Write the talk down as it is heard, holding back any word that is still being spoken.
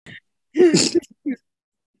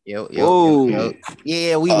Yo. Yeah,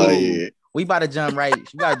 yeah. we about to jump right.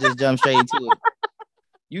 You gotta just jump straight to it.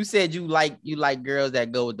 You said you like girls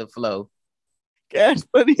that go with the flow. That's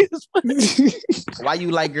funny as funny. Why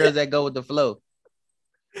you like girls that go with the flow?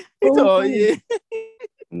 Oh yeah.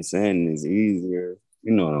 I'm saying it's easier.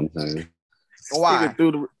 You know what I'm saying? Why?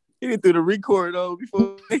 He didn't do the record though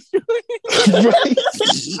before. Right.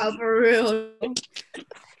 Oh, for real.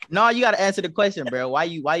 No, you gotta answer the question, bro. Why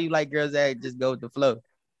you like girls that just go with the flow?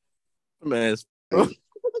 Man, bro.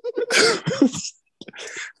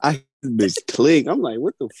 I this click. I'm like,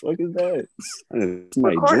 what the fuck is that?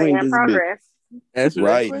 Somebody Recording joined in this progress. That's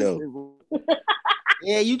right though.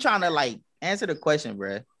 Yeah, you trying to like answer the question,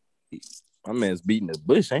 bro. My man's beating the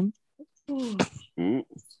bush, ain't he? Mm.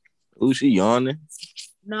 Ooh, she yawning.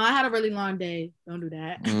 No, I had a really long day. Don't do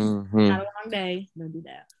that. Mm-hmm. I had a long day. Don't do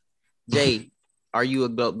that. Jay, are you a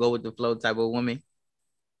go with the flow type of woman?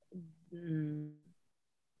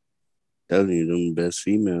 Telling you, them best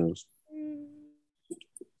females.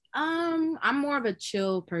 I'm more of a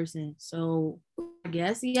chill person, so I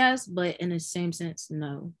guess yes, but in the same sense,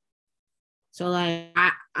 no. So like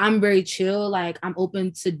I'm very chill. Like I'm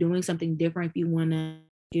open to doing something different if you want to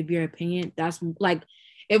give your opinion. That's like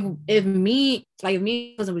if me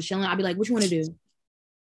was chilling, I'd be like, what you want to do?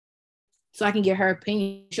 So I can get her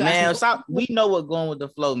opinion. Man, stop. We know what going with the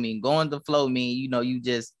flow mean. Going with the flow mean, you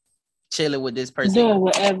just chilling with this person. Doing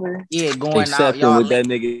whatever. Yeah, going accepting out. Y'all with that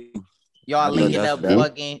nigga. Y'all linking up,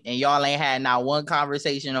 fucking, and y'all ain't had not one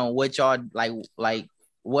conversation on what y'all like.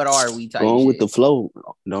 What are we type going shit. with the flow?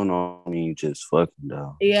 Don't mean just fucking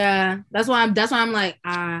though. Yeah, that's why I'm like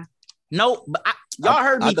no, but y'all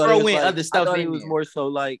heard me throw in other stuff. I thought it was more so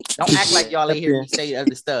like don't act like y'all ain't hear me say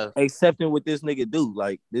other stuff. Accepting what this nigga do,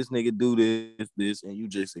 like this nigga do this, and you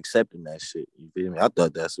just accepting that shit. You feel me? I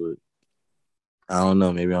thought that's what. I don't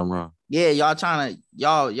know. Maybe I'm wrong. Yeah, y'all trying to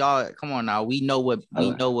y'all. Come on now. We know what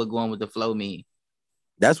going with the flow mean.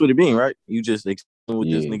 That's what it mean, right? You just accept what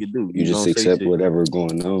this nigga do. You just accept whatever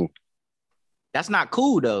going on. That's not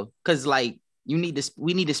cool though, cause like we need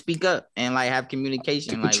to speak up and like have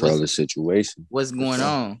communication, to like control the situation. What's going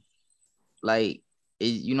on? Like,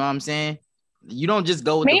 you know what I'm saying? You don't just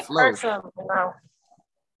go with the flow. No.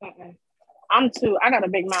 I got a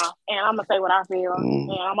big mouth, and I'm gonna say what I feel,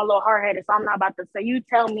 and I'm a little hard headed, so I'm not about to say. You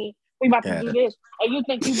tell me we about to do this, and you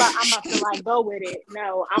think I'm about to like go with it.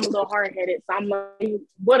 No, I'm a little hard headed, so I'm like,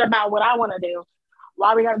 what about what I want to do?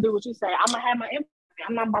 Why we gotta do what you say? I'm gonna have my input.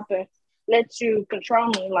 I'm not about to let you control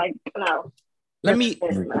me. Like, no. Let me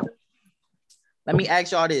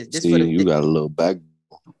ask y'all this. See, you got a little back.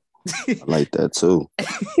 I like that too.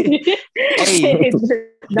 Hey,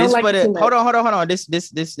 this for the hold on.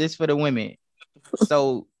 This for the women.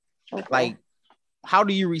 So, like, how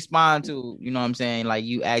do you respond to, you know what I'm saying? Like,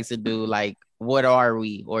 you ask a dude, like, what are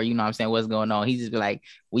we? Or, you know what I'm saying, what's going on? He just be like,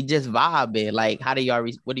 we just vibing. Like, how do y'all,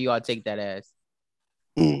 what do y'all take that as?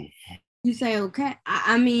 You say, okay.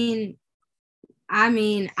 I mean,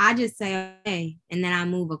 I just say, okay, and then I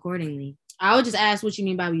move accordingly. I would just ask what you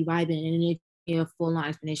mean by we vibing, and if you have full on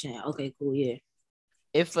explanation, okay, cool, yeah.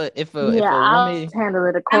 If a I'll woman handle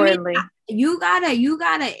it accordingly. I mean, you gotta,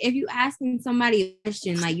 if you asking somebody a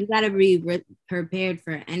question, like you gotta be prepared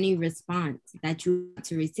for any response that you want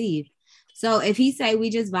to receive. So if he say we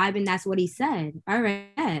just vibing, that's what he said. All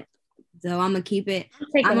right. So I'm gonna keep it.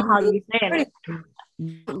 I'm how you saying it.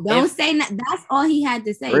 Don't say that. That's all he had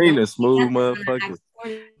to say. Green a smooth motherfucker.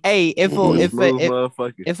 Hey, if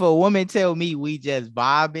a woman tell me we just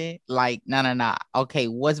vibing, like nah. Okay,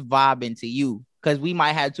 what's vibing to you? Because we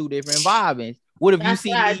might have two different vibings. What if you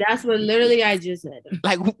see me? That's what literally I just said.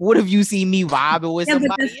 Like, what if you see me vibing with somebody?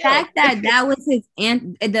 But the fact that was his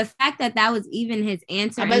the fact that was even his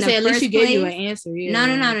answer. I'm gonna say at least you gave you an answer.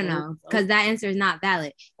 Yeah. No. Because that answer is not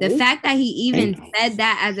valid. The fact that he even said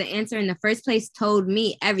that as an answer in the first place told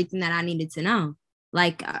me everything that I needed to know.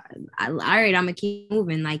 Like, all right, I'm gonna keep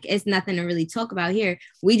moving. Like, it's nothing to really talk about here.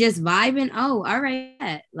 We just vibing. Oh, all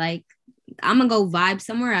right. Like, I'm gonna go vibe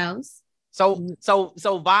somewhere else. So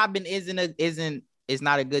vibing is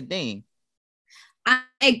not a good thing.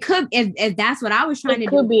 It could if that's what I was trying to do. It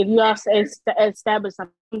could be if you also establish some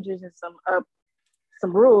boundaries and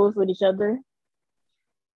some rules with each other.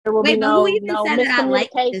 There will be no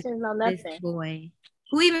miscommunication, no nothing. Boy,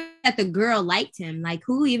 who even said the girl liked him? Like,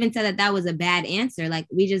 who even said that was a bad answer? Like,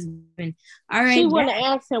 we just been all right. She wouldn't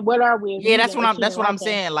ask him, "What are we?" Yeah, that's what I'm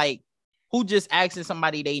saying. Like, who just asking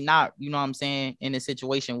somebody they not, you know what I'm saying, in a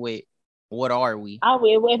situation with. What are we?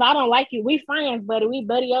 If I don't like you, we friends, buddy. We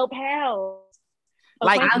buddy old pals.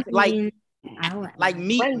 Me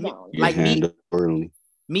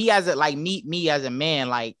me as a man,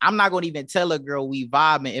 like I'm not gonna even tell a girl we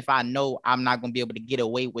vibing if I know I'm not gonna be able to get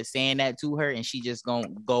away with saying that to her and she just gonna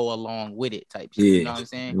go along with it type shit. Yeah. You know what I'm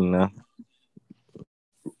saying? No.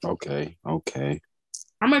 Okay.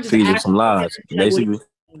 I'm gonna just Feed her ask some lies, basically.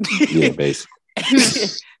 Yeah, basically.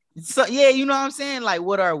 So yeah, you know what I'm saying? Like,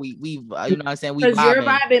 what are we? We, you know what I'm saying? We because your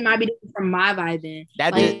vibing. vibing might be different from my vibing.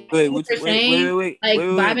 That like, is, what you're saying, like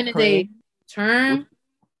vibing is a term,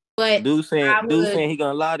 but dude saying he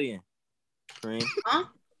gonna lie then. Kareen. Huh?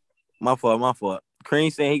 My fault.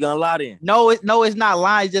 Kareen saying he gonna lie then. No, it's not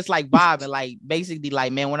lying. It's just like vibing. Like basically,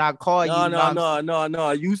 like man, when I call you,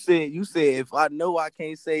 No. You said if I know I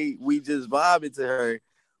can't say we just vibing to her,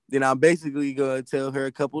 then I'm basically gonna tell her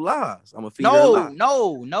a couple lies. I'm gonna feed her a lie.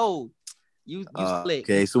 No. You split.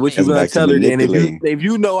 Okay, so what you gonna tell her then? If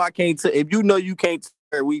you know I can't, if you know you can't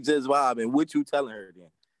tell her we just vibing, what you telling her then?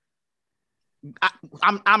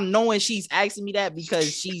 I'm knowing she's asking me that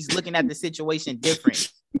because she's looking at the situation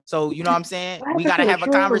different. So you know what I'm saying? We gotta have a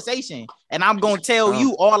conversation, and I'm gonna tell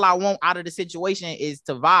you all I want out of the situation is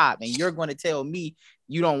to vibe, and you're gonna tell me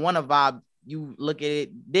you don't want to vibe. You look at it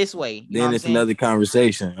this way. Then it's another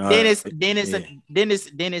conversation. Then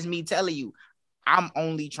it's me telling you I'm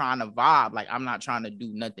only trying to vibe. Like I'm not trying to do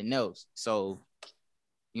nothing else. So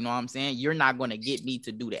you know what I'm saying? You're not gonna get me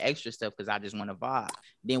to do the extra stuff because I just want to vibe.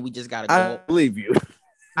 Then we just gotta go. I believe you.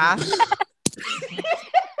 Huh?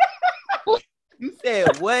 You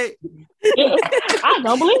said what? I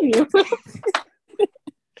don't believe you.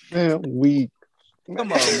 Man, weak.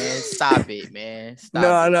 Come on, man. Stop it, man. Stop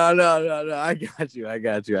No. I got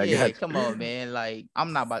you. Yeah, come on, man. Like I'm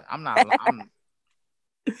you know what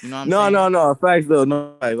I'm saying? No. Facts though.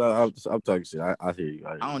 No, I'm talking shit. I hear you.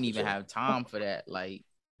 I don't even have time for that. Like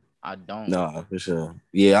I don't. No, for sure.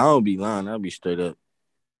 Yeah, I don't be lying. I'll be straight up.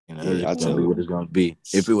 You know, I tell you what it's gonna be.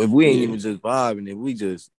 If we ain't even just vibing, if we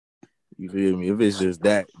just, you feel me? If it's just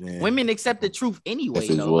that, then women accept the truth anyway.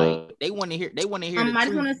 Though, like they want to hear. They want to hear. I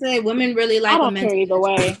just want to say, women really like. I don't care either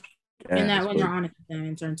way. And that when you're honest with them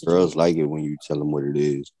in terms of girls like it when you tell them what it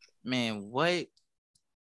is. Man, what?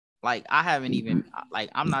 Like I haven't even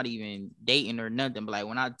like I'm not even dating or nothing. But like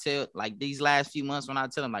when I tell like these last few months when I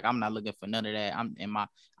tell them like I'm not looking for none of that. I'm in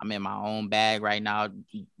my own bag right now.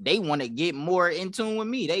 They want to get more in tune with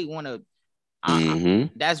me. They want to.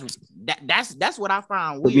 That's what I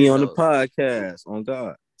find weird. Be on the podcast on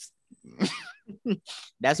God.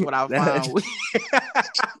 That's what I find weird.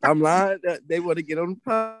 I'm lying. They want to get on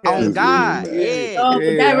the podcast. On God, yeah. Oh,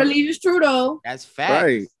 but that really is true though. That's fact.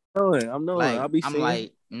 Right. I'm knowing. Like, I'm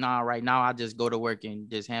like, nah, right now I just go to work and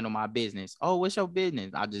just handle my business. Oh, what's your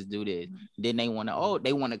business? I just do this. Then they want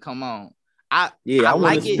to come on. I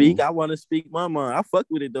want to speak. I want to speak my mind. I fuck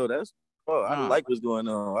with it though. I like what's going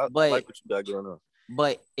on. I like what you got going on.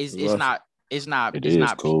 But it's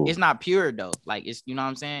not pure though. Like it's, you know what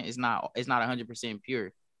I'm saying? It's not 100%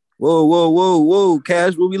 pure. Whoa,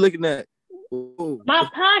 Cash, what we looking at? Whoa. My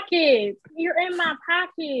pockets. You're in my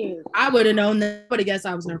pocket. I would have known that, but I guess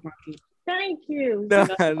I was in her pocket. Thank you. No.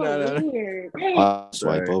 Weird. I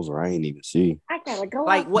swipe over. I ain't even see. I gotta go.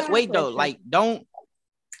 Like wait though. Like don't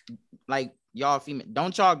like y'all female.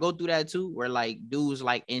 Don't y'all go through that too? Where like dudes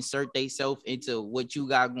like insert themselves into what you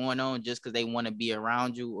got going on just because they want to be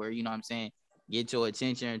around you, or you know what I'm saying, get your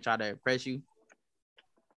attention and try to impress you.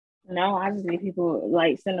 No, I just need people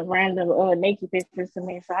like send a random naked pictures to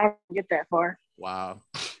me, so I don't get that far. Wow.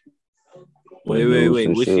 Wait.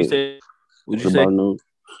 What she said? What you say?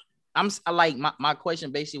 I'm like my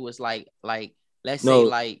question basically was like let's say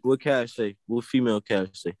like what Cash say? What female Cash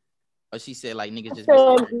say? Or she said like niggas just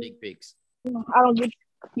be dick pics. I don't get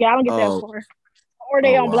that far. Or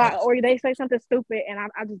they don't block, or they say something stupid and I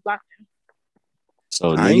just block them.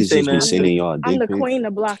 So niggas just been sending y'all dick pics? I'm the queen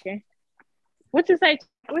of blocking. What you say,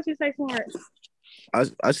 smart?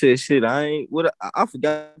 I said shit. I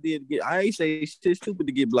forgot I ain't say shit stupid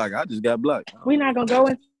to get blocked. I just got blocked. We not gonna go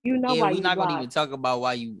into why we not gonna even talk about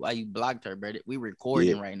why you blocked her, bro. We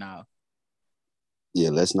recording right now.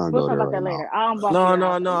 Yeah, let's not go there about that later.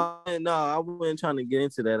 No. I wasn't trying to get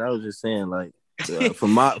into that. I was just saying like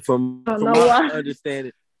from my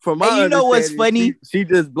understanding. From my understanding, know what's funny? She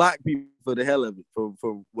just blocked people for the hell of it.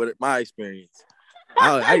 For what my experience.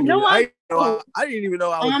 I didn't even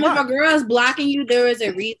know I was blocked. If a girl is blocking you, there is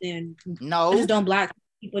a reason. No, just don't block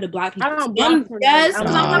people to block people. I don't block. Sometimes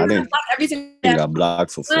I block every single day. Got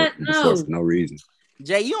blocked for no reason.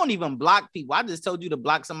 Jay, you don't even block people. I just told you to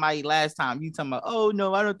block somebody last time. You talking about, oh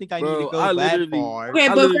no, I don't think I need to go that far. Okay,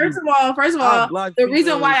 but first of all, the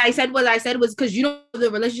reason why I said what I said was because you don't know the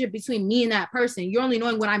relationship between me and that person. You're only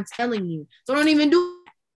knowing what I'm telling you. So don't even do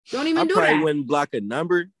that. I probably wouldn't block a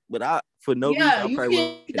number, but for no reason. I probably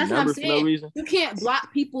can't. That's what I'm saying. For no reason. You can't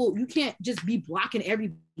block people. You can't just be blocking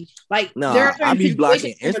everybody. Like there are I be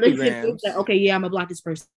blocking Instagram. Like, okay, yeah, I'm gonna block this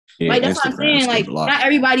person. Yeah, like that's what I'm saying. Like not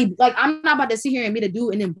everybody. Like I'm not about to sit here and be the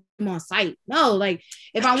dude and then put him on site. No, like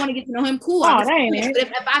if I want to get to know him, cool. But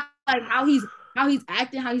if I like how he's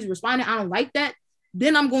acting, how he's responding, I don't like that.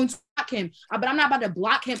 Then I'm going to block him. But I'm not about to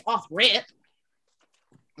block him off rip.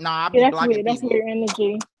 Nah, I be blocking people. That's weird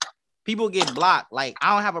energy. People get blocked. Like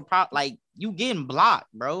I don't have a problem. Like you getting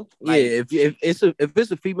blocked, bro. Like, yeah, if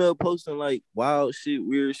it's a female posting like wild shit,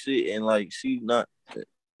 weird shit, and like she not.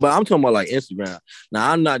 But I'm talking about like Instagram.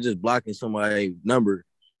 Now I'm not just blocking somebody's number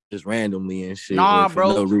just randomly and shit. Nah,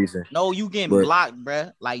 bro. No reason. No, you getting blocked, bro.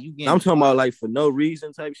 Like you getting. I'm talking about like for no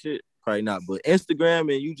reason type shit. Probably not. But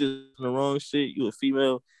Instagram and you just on the wrong shit. You a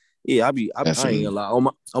female. Yeah, I ain't gonna lie.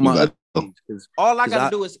 On my other page, all I gotta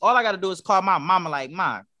do is call my mama. Like,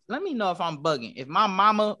 Ma, let me know if I'm bugging. If my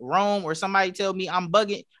mama Rome or somebody tell me I'm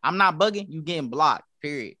bugging, I'm not bugging. You getting blocked.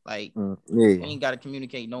 Period. Like, we ain't gotta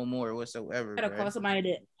communicate no more whatsoever. You gotta call somebody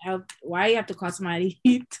to help. Why you have to call somebody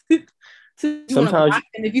to sometimes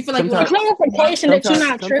and if you feel like you want clarification that you're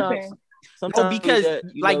not tripping. Because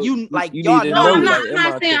y'all know.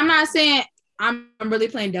 I'm not saying I'm really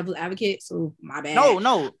playing devil's advocate. So my bad.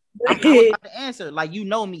 No. I was about to answer. Like you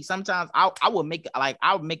know me. Sometimes I would make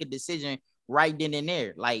a decision right then and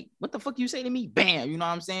there. Like what the fuck you say to me? Bam. You know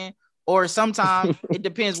what I'm saying? Or sometimes it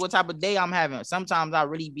depends what type of day I'm having. Sometimes I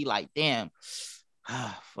really be like, damn,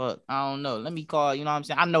 fuck, I don't know. Let me call, you know what I'm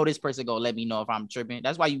saying? I know this person gonna let me know if I'm tripping.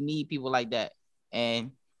 That's why you need people like that.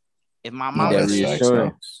 And if my mom yeah,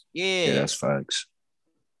 that's facts.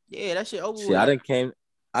 Yeah, that shit over. See, I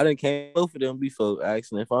done came both of them before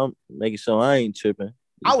asking if I'm making sure I ain't tripping.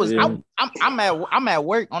 I'm at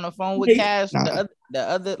work on the phone with Cash the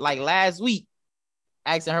other like last week,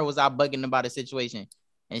 asking her was I bugging about a situation.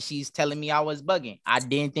 And she's telling me I was bugging. I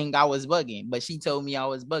didn't think I was bugging, but she told me I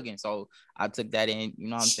was bugging. So I took that in, you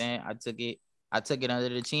know what I'm saying? I took it under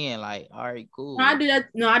the chin, like, all right, cool. I do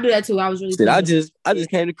that too. I was really I just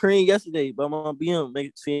came to Kareen yesterday, but my BM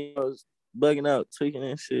seeing I was bugging out, tweaking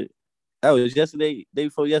and shit. That was yesterday, day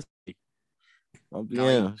before yesterday. My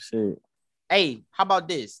BM, shit. Hey, how about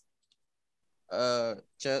this?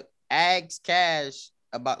 Chuck, ask Cash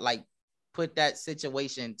about like put that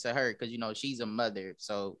situation to her because you know she's a mother,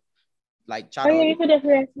 so like try to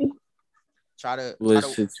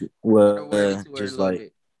just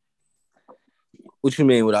like what you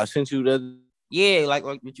mean? What I sent you the like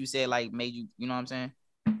what you said, like made you know what I'm saying?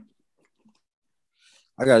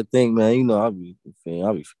 I gotta think, man. You know, I'll be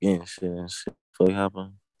forgetting shit and shit. Fuck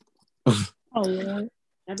happen. Oh yeah,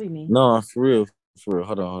 that'd be me. No, for real.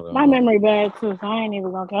 Hold on. My memory bad too, so I ain't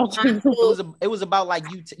even gonna count you. It was about like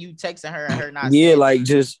you texting her and her not. Yeah, like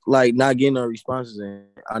just like not getting no responses. And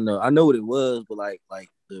I know what it was, but like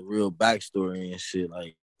the real backstory and shit.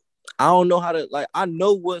 Like I don't know how to like. I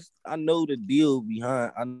know the deal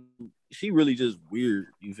behind. She really just weird.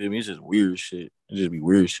 You feel me? It's just weird shit. It just be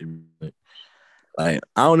weird shit. Like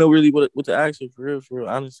I don't know really what to ask her for real.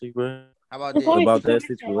 Honestly, bro. How about this? About that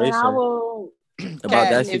situation? About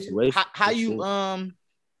that situation. How you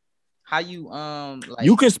like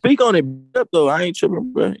you can speak on it though. I ain't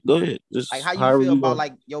tripping, bro. Go ahead. Just like how you feel about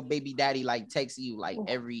like your baby daddy like texting you like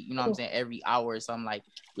every, you know what I'm saying, every hour or something, like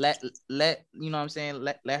let you know what I'm saying,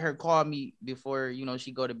 let her call me before, you know,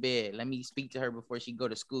 she go to bed. Let me speak to her before she go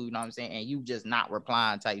to school, you know what I'm saying, and you just not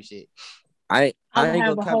replying type shit. I ain't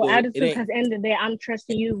have a whole attitude because at the end of the day, I'm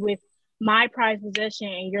trusting you with my prized possession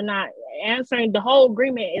and you're not answering. The whole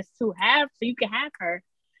agreement is to have, so you can have her.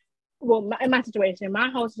 Well, in my situation, my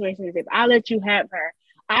whole situation is if I let you have her,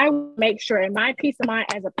 I make sure in my peace of mind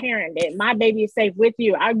as a parent that my baby is safe with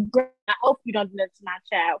you. I hope you don't do that to my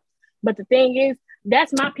child. But the thing is,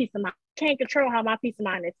 that's my peace of mind. I can't control how my peace of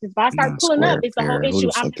mind is. If I start pulling up, it's a whole issue.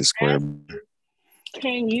 I'm just asking,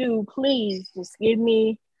 can you please just give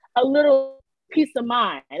me a little peace of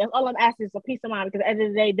mind? That's all I'm asking, is a peace of mind, because at the end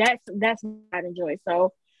of the day, that's what I enjoy.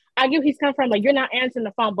 So I get he's come from, like, you're not answering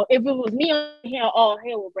the phone, but if it was me on here, all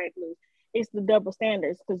hell will break loose. It's the double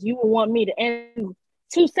standards, because you would want me to end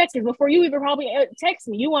 2 seconds before you even probably text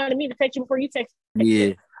me. You wanted me to text you before you text me.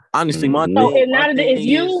 Yeah, honestly, my thing. So if not that it's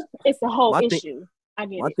you, it's the whole issue. I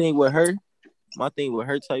get it. My thing with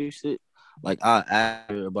her type shit, like I ask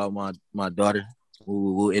her about my daughter,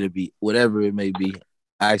 who it'll be, whatever it may be.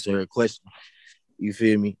 I ask her a question. You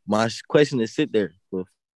feel me? My question is sit there for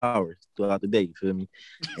hours throughout the day. You feel me?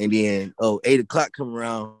 And then 8 o'clock come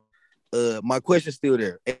around. My question's still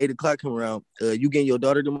there. 8 o'clock come around. You getting your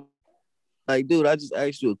daughter to? Like, dude, I just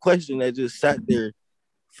asked you a question that just sat there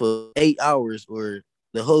for 8 hours or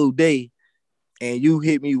the whole day, and you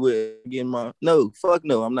hit me with getting my fuck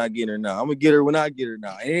no, I'm not getting her now. I'm gonna get her when I get her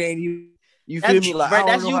now. It ain't you feel me? Like bro,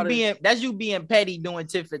 I don't know how that's you being petty doing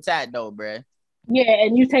tit for tat though, bro. Yeah,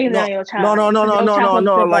 and you taking down your child.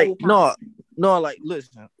 No, like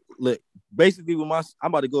listen, look. Basically, I'm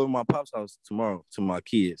about to go to my pop's house tomorrow to my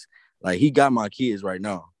kids. Like he got my kids right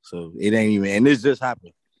now, so it ain't even. And this just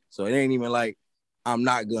happened, so it ain't even like I'm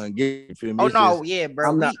not gonna get it. Feel me? Oh it's no, just, yeah, bro.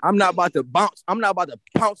 I'm not about to bounce. I'm not about to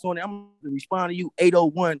pounce on it. I'm going to respond to you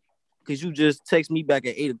 8:01 because you just text me back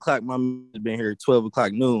at 8:00. My man's been here at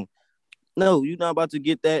 12:00 noon. No, you're not about to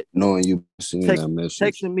get that. Knowing you seeing that message,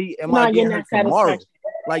 texting me, am I getting her tomorrow?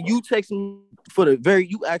 Like you texting for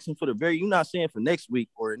you asking for the very, you not saying for next week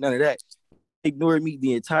or none of that. Ignored me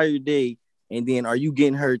the entire day, and then are you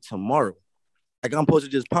getting her tomorrow? Like I'm supposed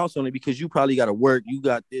to just pounce on it because you probably got to work. You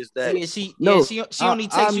got this, that. Yeah, she only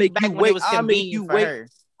takes you back when it was convenient for her.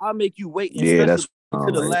 I'll make you wait and stress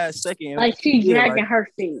to the last second. Like she's dragging her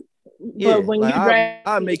feet. But when you drag,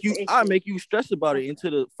 I'll make you stress about it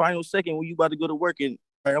into the final second when you about to go to work and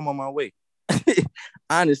right, I'm on my way.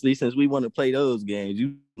 Honestly, since we want to play those games,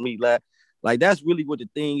 you me like that's really what the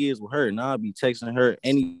thing is with her. And I'll be texting her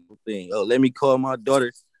anything. Oh, let me call my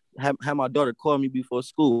daughter. Have my daughter call me before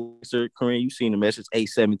school. Sir, Kareen, you seen the message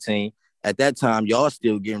 8:17. At that time, y'all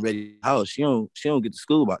still getting ready to the house. She don't get to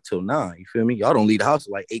school about till 9. You feel me? Y'all don't leave the house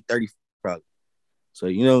at like 8:30 probably. So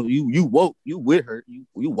you woke, you with her, you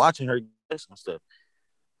watching her and stuff.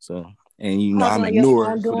 So and I'm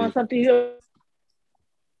ignoring. I'm doing something.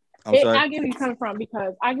 I'm sorry. I get where you come from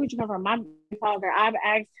because I get where you come from. My father, I've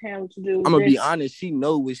asked him to do. I'm gonna be honest. She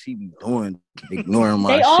know what she be doing, ignoring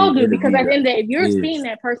my. They all do because at the end of the day, if you're seeing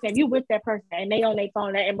that person, if you with that person, and they on their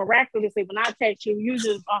phone, and miraculously when I text you, you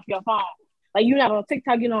just off your phone. Like you're not on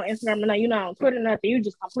TikTok, you're not on Instagram, you're not on Twitter, nothing. You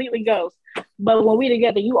just completely ghost. But when we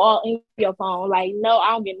together, you all in your phone. Like no,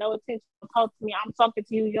 I don't get no attention. Talk to me. I'm talking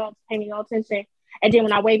to you. You don't pay me no attention. And then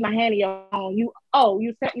when I wave my hand at your phone, you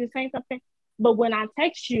saying something. But when I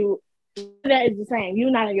text you, that is the same.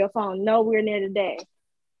 You're not on your phone nowhere near the day.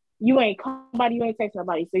 You ain't call nobody, you ain't text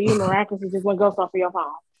nobody. So you miraculously just went ghost off of your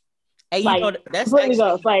phone. Hey, like, you know, that's actually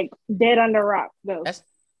ghost, like dead under a rock. Ghost.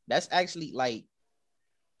 That's actually like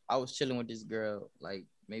I was chilling with this girl like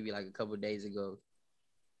maybe like a couple of days ago,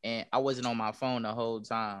 and I wasn't on my phone the whole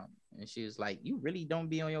time. And she was like, "You really don't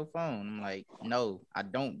be on your phone?" I'm like, "No, I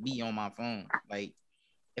don't be on my phone. Like,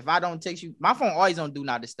 if I don't text you, my phone always on do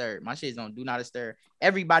not disturb. My shit's on do not disturb.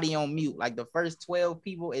 Everybody on mute. Like the first 12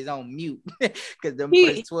 people is on mute because the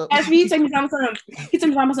first 12. He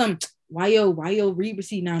told me something. Why yo read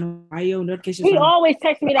receipt now? Why yo notifications? He always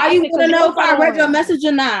texts me that. How you gonna know if I read your message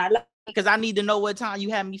or not? Because I need to know what time you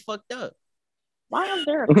had me fucked up. Why is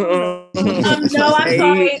there? No, I'm sorry.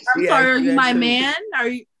 I'm sorry. Are you my man? Are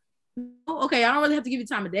you? Okay, I don't really have to give you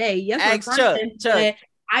time of day. Yes, Chuck.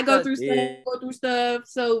 I go through stuff.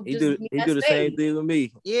 So he do the same thing with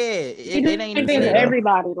me. Yeah, it ain't the same to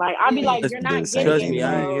everybody. Like I'll be like, you're not getting trust me,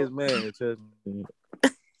 I ain't his man. Trust me.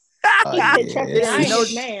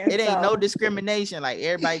 It ain't no discrimination. Like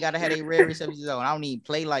everybody gotta have their rare receptions on. I don't even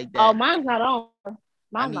play like that. Oh, mine's not on.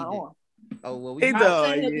 Mine's not on. Oh well,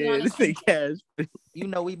 this ain't cash. You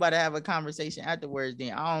know we about to have a conversation afterwards.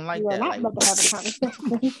 Then I don't like that. Not like, about to have a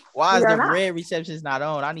conversation. Why is the red reception's not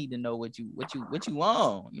on? I need to know what you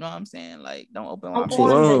on. You know what I'm saying? Like, don't open my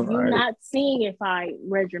phone. You're not seeing if I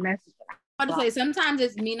read your message. I was about to say sometimes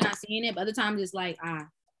it's me not seeing it, but other times it's like I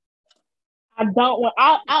don't want.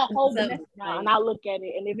 I'll hold the message down and I'll look at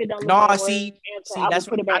it, and if it don't look see that's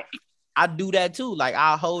what I do that too. Like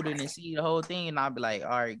I'll hold it and see the whole thing, and I'll be like, all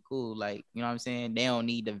right, cool. Like, you know what I'm saying? They don't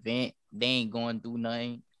need to vent. They ain't going through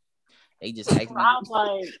nothing. They just ask me. I'm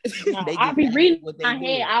like, I'll be reading my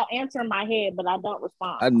head. I'll answer in my head, but I don't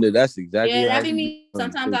respond. I know that's exactly. Yeah, that be me.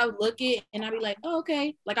 Sometimes I would look it and I'll be like, oh,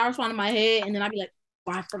 okay. Like I respond in my head, and then I'll be like,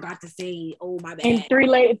 oh, I forgot to say, oh my bad. And 3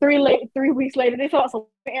 weeks later, they also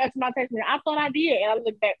answer my text. I thought I did, and I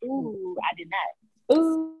look back. Ooh, I did not.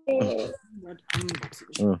 Ooh.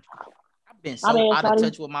 I've been so out of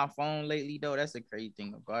touch with my phone lately, though. That's the crazy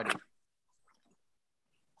thing about it.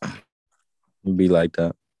 Be like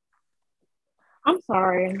that. I'm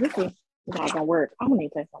sorry. This is not gonna work. I'm gonna need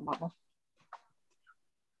to text my mama.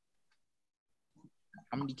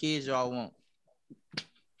 How many kids y'all want?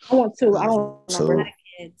 I want 2. I don't want a lot of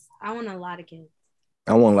kids. I want a lot of kids.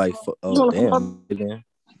 I want like damn.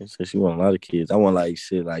 So she want a lot of kids. I want like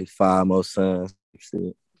 5 more sons.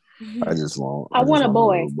 Shit. I just want. I want a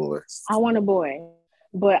boy. I want a boy,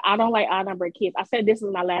 but I don't like odd number kids. I said this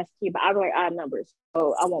is my last kid, but I don't like odd numbers,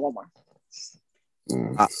 so I want one more.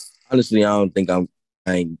 Honestly, I don't think I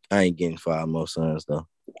ain't getting 5 more sons though.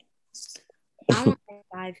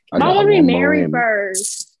 5 I Why got don't we one more marry in me.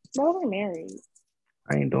 first? Why don't we marry?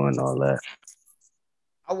 I ain't doing all that.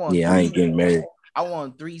 I ain't getting married. I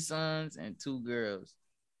want 3 sons and 2 girls.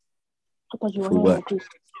 I thought you For were what?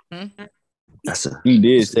 having That's a. You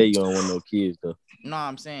did say you don't want no kids though. No,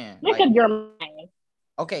 I'm saying Look like, at your mind.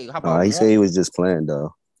 okay, how about He said he was just playing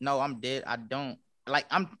though. No, I'm dead. I don't like.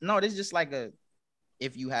 This is just like a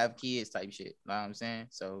if you have kids type shit. Know what I'm saying?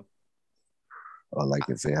 So, Or like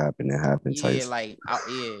if it happened, it happened. yeah, like,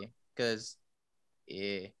 cause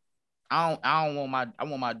yeah, I don't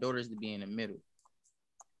want my daughters to be in the middle.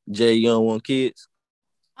 Jay, you don't want kids?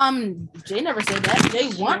 Jay never said that. Jay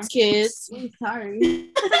wants kids. I'm sorry.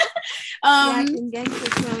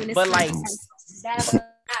 But like,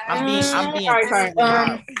 I'm being sorry.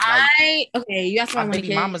 Okay, you asked my about my baby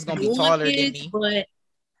kids. mama's gonna be taller than me. But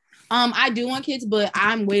I do want kids, but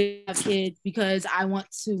I'm waiting to have kids because I want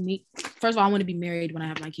to meet. First of all, I want to be married when I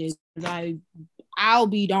have my kids. I'll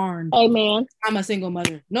be darned. Amen. I'm a single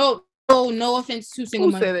mother. No offense to single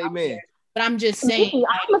Who mothers. said amen? But I'm just saying.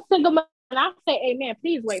 I'm a single mother. And I say amen.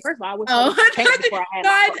 Please wait. First of all,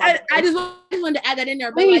 I just wanted to add that in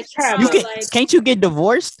there. But Please, can't you get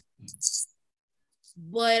divorced?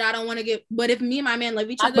 But I don't want to get. But if me and my man love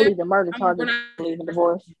each I other, believe in murder charges. Believe in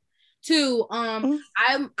divorce. 2,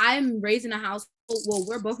 I'm raised in a household. Well,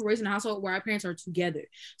 we're both raised in a household where our parents are together.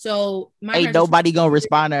 So ain't nobody gonna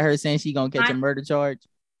respond to her saying she gonna catch a murder charge.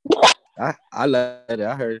 I love it.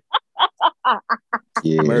 I heard.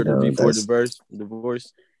 Yeah, murder before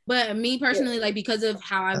divorce. But me personally, like because of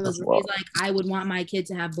how I was raised, like I would want my kid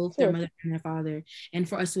to have both their mother and their father, and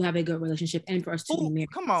for us to have a good relationship, and for us to be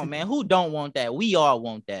married. Come on, man. Who don't want that? We all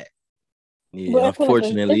want that. Yeah, but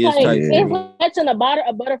unfortunately, it's like, it's catching a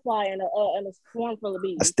butterfly and a swarm full of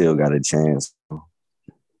bees. I still got a chance.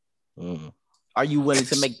 Are you willing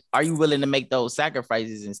to make those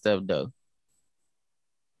sacrifices and stuff though?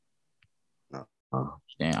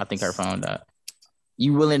 Damn, I think her phone died.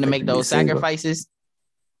 You willing to make those sacrifices?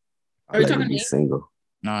 Are you talking to me? Single?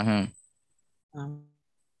 Uh-huh.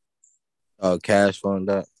 Oh, Cash phone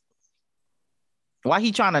that. Why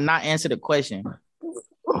he trying to not answer the question?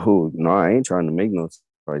 Oh no, I ain't trying to make no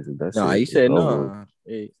sacrifices. He said no.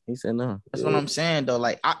 He said no. That's what I'm saying though.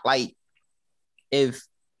 Like if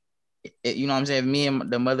you know what I'm saying, if me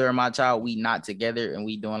and the mother of my child, we not together and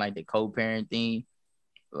we doing like the co-parent thing,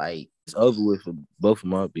 like it's over with for both of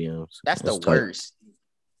my BMs. That's the worst.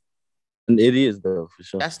 It is though, for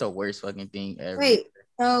sure. That's the worst fucking thing ever. Wait,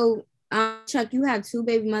 so Chuck, you have 2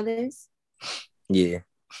 baby mothers? Yeah.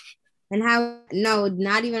 And how? No,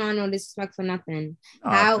 not even on no disrespect for nothing.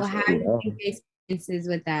 How do you think your experiences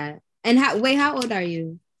with that? And how old are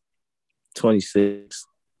you? 26.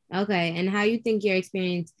 Okay, and how you think your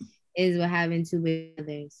experience is with having 2 baby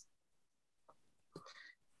mothers?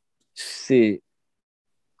 Shit,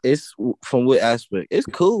 it's from what aspect? It's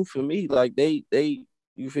cool for me. Like they.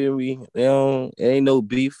 You feel me? It ain't no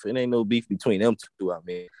beef. It ain't no beef between them 2. I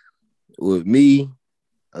mean, with me,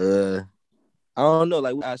 I don't know.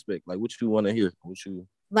 Like what aspect? Like what you want to hear? What you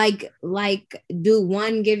like? Do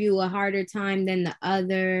one give you a harder time than the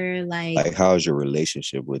other? Like how's your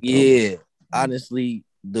relationship with them? Yeah, honestly,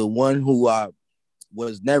 the one who I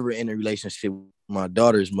was never in a relationship with, my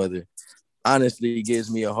daughter's mother, honestly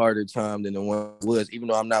gives me a harder time than the one was, even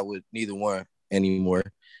though I'm not with neither one anymore.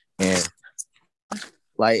 And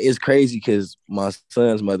like it's crazy because my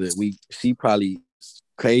son's mother, she probably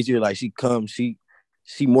crazier. Like she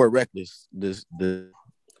more reckless. The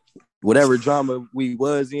whatever drama we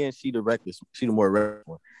was in, she the reckless. She the more reckless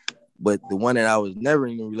one. But the one that I was never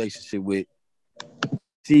in a relationship with,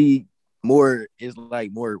 she more is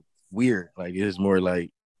like more weird. Like it's more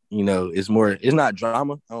like, it's not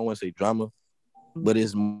drama. I don't want to say drama, but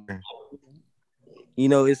it's more,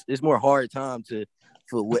 it's more hard time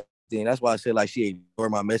for what. And that's why I said like she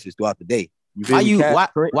ignored my message throughout the day. Why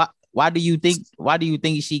do you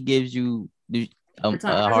think she gives you a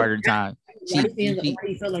harder time? Why do you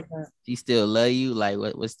feel like that? She still love you? Like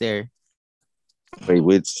what's there? Wait,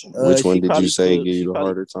 which one did you say give you the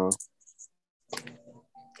harder time?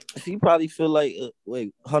 She probably feel like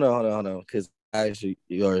wait, hold on, because actually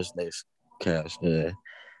yours next, Cash.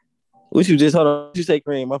 What you just hold on? What you say,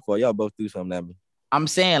 Kareen? My fault. Y'all both do something at me. I'm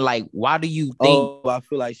saying, like, why do you think? Oh, I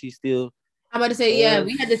feel like she still. I'm about to say, yeah,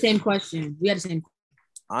 we had the same question.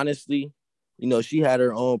 Honestly, she had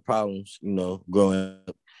her own problems, growing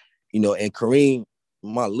up, and Kareen,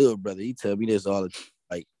 my little brother, he tell me this all the time.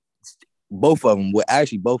 Like, both of them,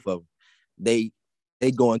 they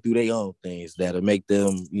going through their own things that'll make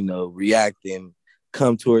them, react and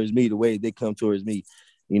come towards me the way they come towards me.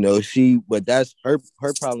 But that's her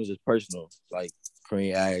problems is personal. Like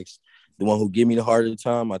Kareen asked, the one who give me the hardest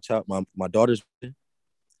time, my daughter's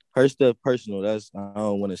her stuff personal. I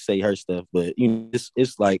don't want to say her stuff, but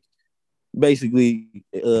it's like basically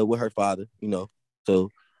with her father, So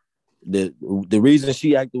the reason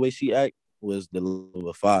she act the way she act was the love of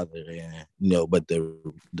a father, and but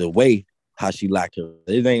the way how she liked her,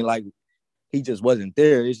 it ain't like he just wasn't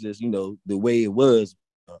there. It's just the way it was.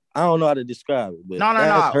 I don't know how to describe it, but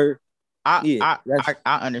that's No. her. I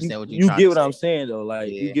understand what you're you trying get to what say. I'm saying though.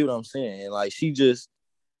 Like you get what I'm saying, and like she just.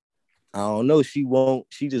 I don't know. She won't.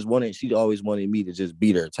 She just wanted. She always wanted me to just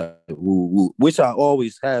beat her type, which I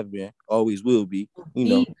always have been, always will be.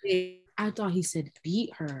 I thought he said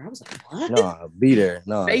beat her. I was like, what? Nah, beat her.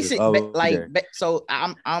 Nah, basic so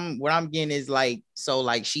I'm what I'm getting is like so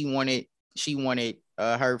like she wanted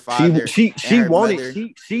her father. She her wanted mother.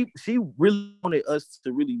 she really wanted us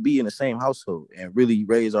to really be in the same household and really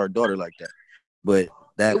raise our daughter like that, but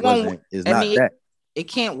that is not that. It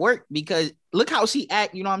can't work because look how she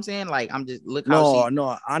act. You know what I'm saying? Like I'm just look how she.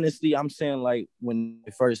 No. Honestly, I'm saying like when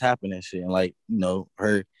it first happened and shit, and like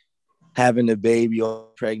her having the baby or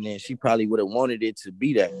pregnant, she probably would have wanted it to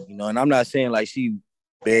be that, And I'm not saying like she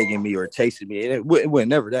begging me or chasing me. It was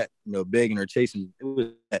never that, begging or chasing me. It was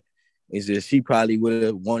that. It's just she probably would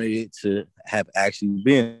have wanted it to have actually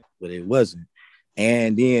been, but it wasn't.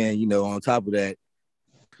 And then on top of that,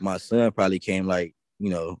 my son probably came like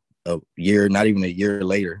a year, not even a year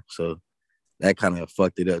later. So that kind of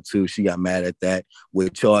fucked it up too. She got mad at that.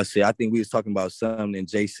 What y'all said, I think we was talking about something, and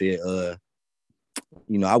Jay said, I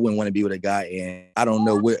wouldn't want to be with a guy, and I don't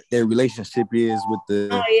know what their relationship is with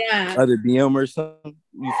the other BM or something.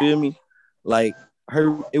 You feel me? Like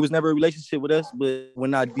it was never a relationship with us, but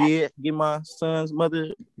when I did get my son's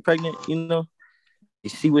mother pregnant,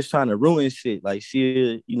 she was trying to ruin shit. Like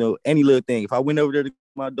she, any little thing. If I went over there to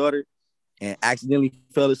my daughter and accidentally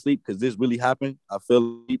fell asleep, because this really happened. I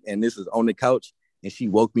fell asleep and this is on the couch, and she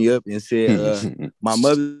woke me up and said, my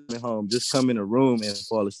mother's at home, just come in the room and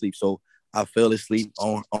fall asleep. So I fell asleep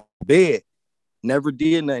on bed. Never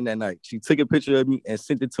did nothing that night. She took a picture of me and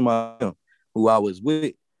sent it to my mom, who I was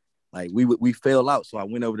with. Like we fell out. So I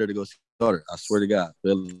went over there to go see my daughter. I swear to God,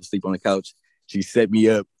 fell asleep on the couch. She set me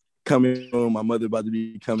up, coming home. My mother about to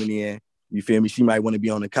be coming in. You feel me? She might want to be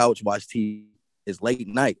on the couch, watch TV. It's late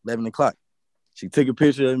night, 11 o'clock. She took a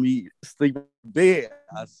picture of me sleeping in bed.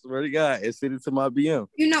 I swear to God, and sent it to my BM.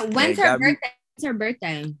 When's her birthday? When's her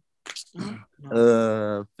birthday?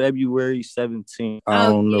 February 17th. I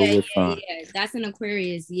don't know what time. Yeah, that's an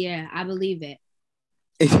Aquarius. Yeah, I believe it.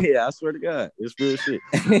 Yeah, I swear to God, it's real shit.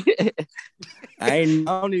 I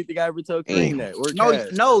don't even think I ever told Kareen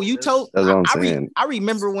that. No, you told. That's what I'm saying. I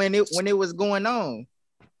remember when it was going on.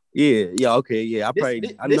 Yeah, okay, yeah. I probably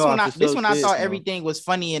I thought everything was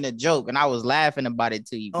funny and a joke, and I was laughing about it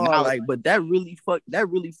to you. But that really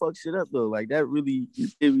fucked shit up though. Like that really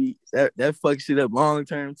that fucked shit up long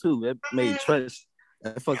term too. That made trust.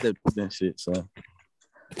 That fucked up that shit. So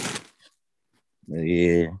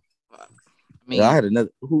yeah. I had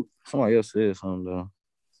another. Somebody else said something though.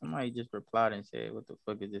 Somebody just replied and said, "What the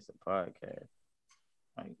fuck is this a podcast?"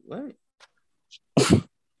 Like what?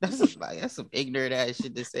 That's some ignorant ass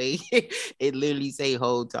shit to say. It literally say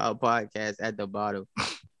 "Hold Time Podcast" at the bottom.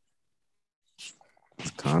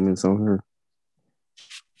 Comments on her.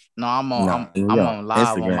 No, I'm on live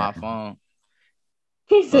Instagram. On my phone.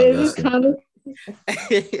 He says comments.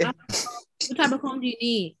 What type of phone do you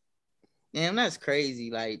need? Damn, that's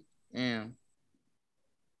crazy. Like, damn.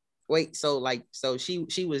 Wait, so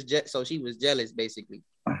she was jealous basically.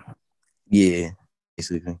 Yeah,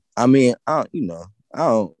 basically. I mean, I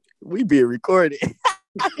don't. We being recorded.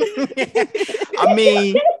 I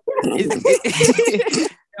mean,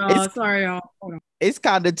 sorry, y'all. Hold on. It's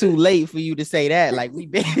kind of too late for you to say that. Like we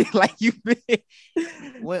been, like you been.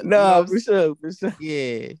 For sure.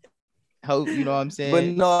 Yeah. Hope you know what I'm saying. But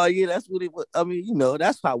no, yeah, that's what it was. I mean,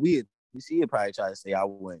 that's how we. She'd probably try to say I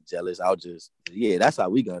wasn't jealous. That's how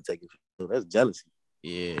we gonna take it. So that's jealousy.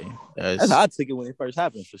 Yeah, that's how I took it when it first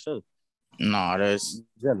happened for sure. No, that's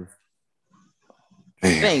jealous.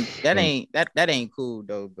 That ain't cool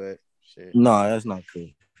though. But shit. No, that's not cool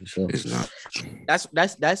for sure. It's not.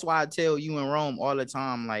 That's why I tell you in Rome all the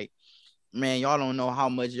time. Like, man, y'all don't know how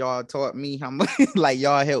much y'all taught me. How much like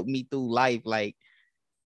y'all helped me through life. Like.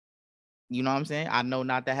 You know what I'm saying? I know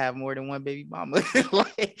not to have more than one baby mama.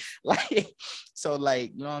 So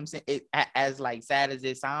like, you know what I'm saying? It, as like sad as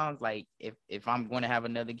it sounds, like if I'm going to have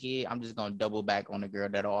another kid, I'm just going to double back on the girl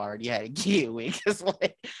that I already had a kid with. Cause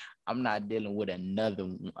like, I'm not dealing with another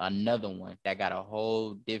one that got a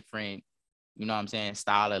whole different, you know what I'm saying,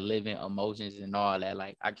 style of living, emotions and all that.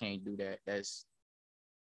 Like, I can't do that. That's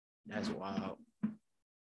wild.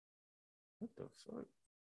 What the fuck?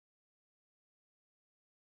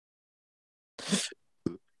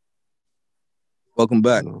 Welcome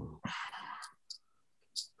back.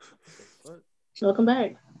 Welcome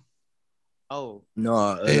back. Oh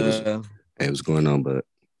no, hey, what's going on, bud?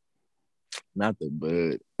 Not the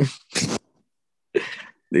bud.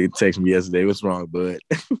 They texted me yesterday. What's wrong, bud?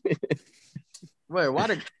 wait,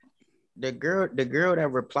 why the girl that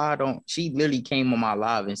replied on, she literally came on my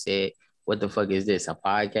live and said, "What the fuck is this? A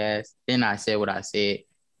podcast?" Then I said what I said,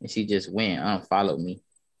 and she just went unfollowed me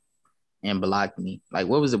and blocked me. Like,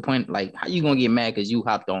 what was the point? Like, how you gonna get mad because you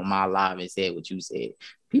hopped on my live and said what you said?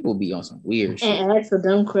 People be on some weird shit. And ask a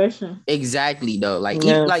dumb question. Exactly though. Like,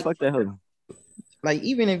 Man, like fuck that hoe. Like,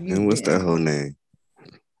 even if you. And what's that whole name?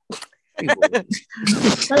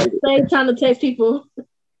 Stay trying to text people.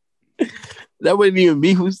 That wasn't even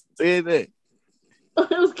me who said that.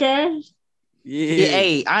 It was Cash. Yeah.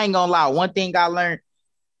 Hey, I ain't gonna lie. One thing I learned: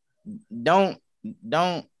 don't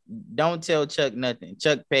tell Chuck nothing.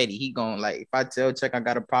 Chuck petty. He gonna, like, if I tell Chuck I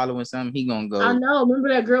got a problem with something, he gonna go. I know. Remember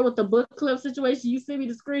that girl with the book club situation? You sent me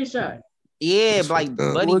the screenshot. Yeah, like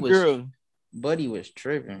Buddy was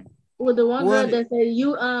tripping. With the one girl that said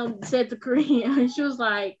you said to Kareen, she was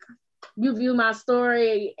like, "You view my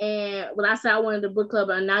story, and when I said I wanted a book club,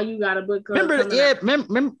 and now you got a book club."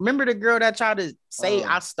 Remember the girl that tried to say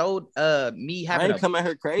I stole me having. I ain't come at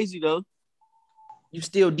her crazy though. You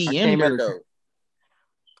still DM'd her though.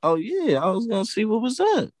 Oh yeah, I was gonna see what was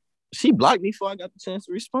up. She blocked me before I got the chance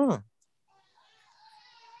to respond.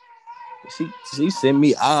 She sent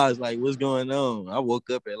me eyes like, "What's going on?" I woke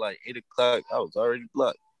up at like 8:00. I was already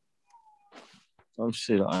blocked. Some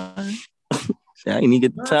shit. I ain't even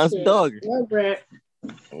get the time to dog her.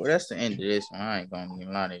 Well, that's the end of this one. I ain't gonna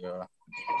even lie to y'all.